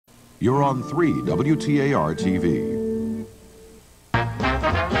You're on 3 WTAR TV.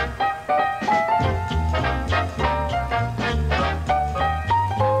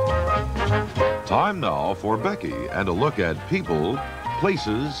 Time now for Becky and a look at people,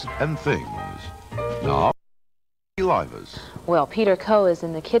 places, and things. Now, Livas. Well, Peter Coe is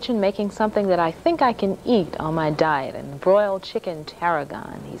in the kitchen making something that I think I can eat on my diet, and broiled chicken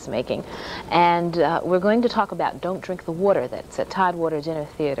tarragon he's making. And we're going to talk about Don't Drink the Water that's at Tidewater Dinner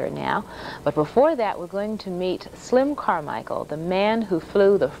Theater now. But before that, we're going to meet Slim Carmichael, the man who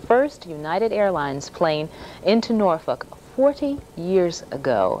flew the first United Airlines plane into Norfolk 40 years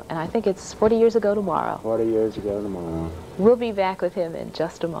ago. And I think it's 40 years ago tomorrow. 40 years ago tomorrow. We'll be back with him in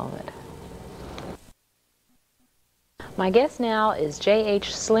just a moment. My guest now is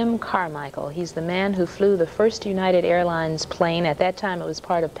J.H. Slim Carmichael. He's the man who flew the first United Airlines plane. At that time, it was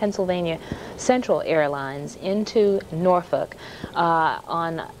part of Pennsylvania Central Airlines into Norfolk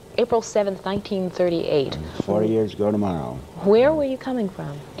on April 7th, 1938. 40 years ago tomorrow. Where were you coming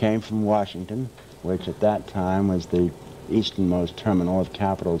from? Came from Washington, which at that time was the easternmost terminal of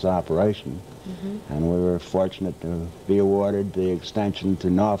Capital's operation. And we were fortunate to be awarded the extension to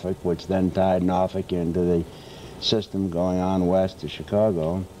Norfolk, which then tied Norfolk into the system going on west to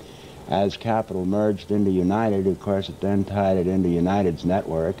Chicago. As Capital merged into United, of course, it then tied it into United's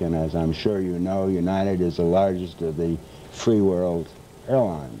network, and as I'm sure you know, United is the largest of the free world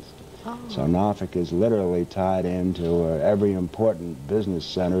airlines. So Norfolk is literally tied into every important business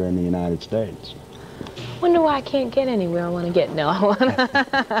center in the United States. Wonder why I can't get anywhere I want to get. No, I want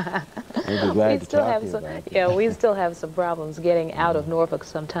We'd be glad to talk to you about it. Yeah, we still have some problems getting out of Norfolk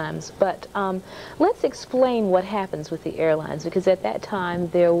sometimes. But let's explain what happens with the airlines, because at that time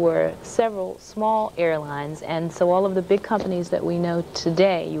there were several small airlines, and so all of the big companies that we know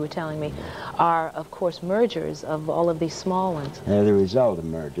today, you were telling me, are of course mergers of all of these small ones. They're the result of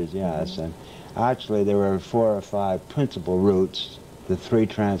mergers, yes. And actually there were 4 or 5 principal routes, the 3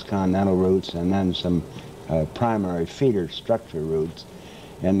 transcontinental routes, and then some primary feeder structure routes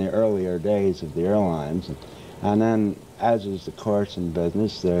in the earlier days of the airlines. And then, as is the course in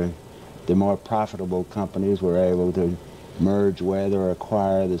business, the more profitable companies were able to merge with or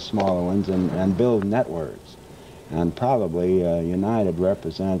acquire the smaller ones and build networks. And probably United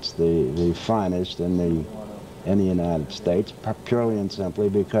represents the finest in the United States, purely and simply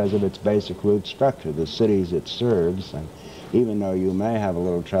because of its basic route structure, the cities it serves. And even though you may have a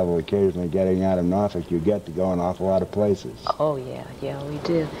little trouble occasionally getting out of Norfolk, you get to go an awful lot of places. Oh, yeah, we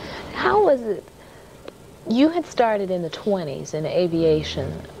do. How was it? You had started in the 20s in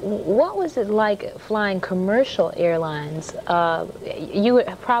aviation. What was it like flying commercial airlines? You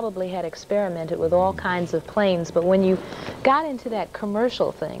probably had experimented with all kinds of planes, but when you got into that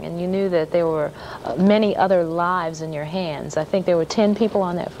commercial thing and you knew that there were many other lives in your hands, I think there were 10 people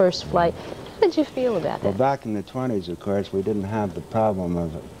on that first flight. How did you feel about that? Well, back in the 20s, of course, we didn't have the problem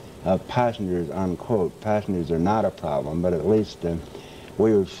of passengers, unquote. Passengers are not a problem, but at least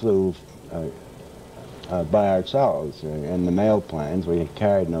we flew by ourselves in the mail planes. We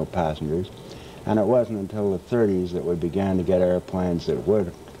carried no passengers. And it wasn't until the 30s that we began to get airplanes that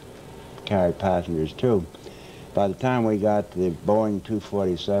would carry passengers, too. By the time we got to the Boeing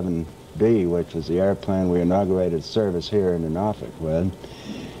 247B, which was the airplane we inaugurated service here in Norfolk with,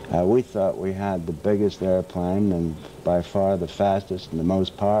 we thought we had the biggest airplane and by far the fastest and the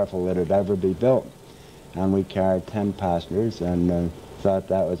most powerful that had ever been built. And we carried 10 passengers and thought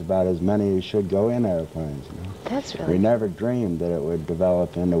that was about as many as should go in airplanes. You know? That's really... We never dreamed that it would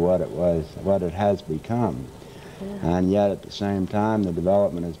develop into what it was, what it has become. Yeah. And yet at the same time, the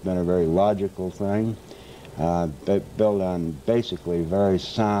development has been a very logical thing, built on basically very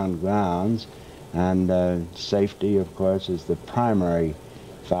sound grounds, and safety, of course, is the primary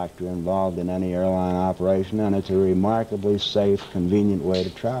factor involved in any airline operation, and it's a remarkably safe, convenient way to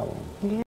travel. Yeah.